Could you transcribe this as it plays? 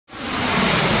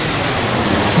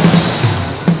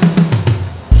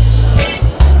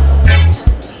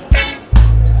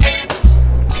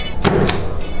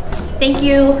Thank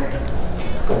you.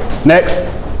 Next.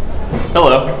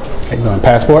 Hello. How you doing?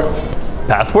 Passport?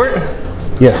 Passport?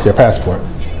 Yes, your passport.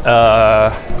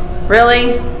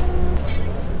 Really?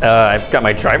 I've got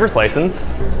my driver's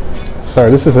license. Sir,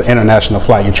 this is an international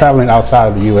flight. You're traveling outside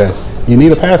of the U.S. You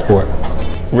need a passport.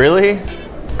 Really?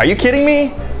 Are you kidding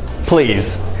me?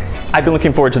 Please. I've been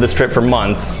looking forward to this trip for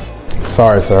months.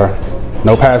 Sorry, sir.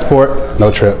 No passport,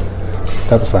 no trip.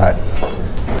 Step aside.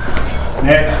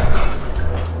 Next.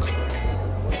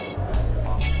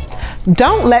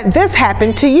 Don't let this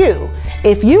happen to you.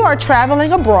 If you are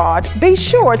traveling abroad, be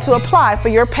sure to apply for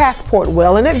your passport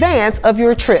well in advance of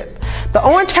your trip. The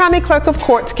Orange County Clerk of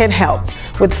Courts can help.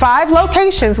 With 5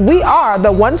 locations, we are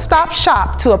the one-stop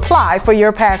shop to apply for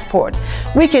your passport.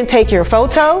 We can take your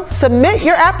photo, submit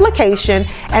your application,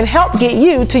 and help get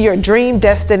you to your dream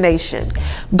destination.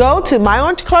 Go to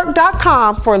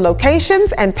myorangeclerk.com for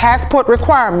locations and passport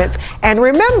requirements. And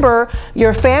remember,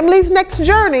 your family's next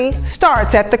journey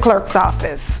starts at the clerk's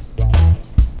office.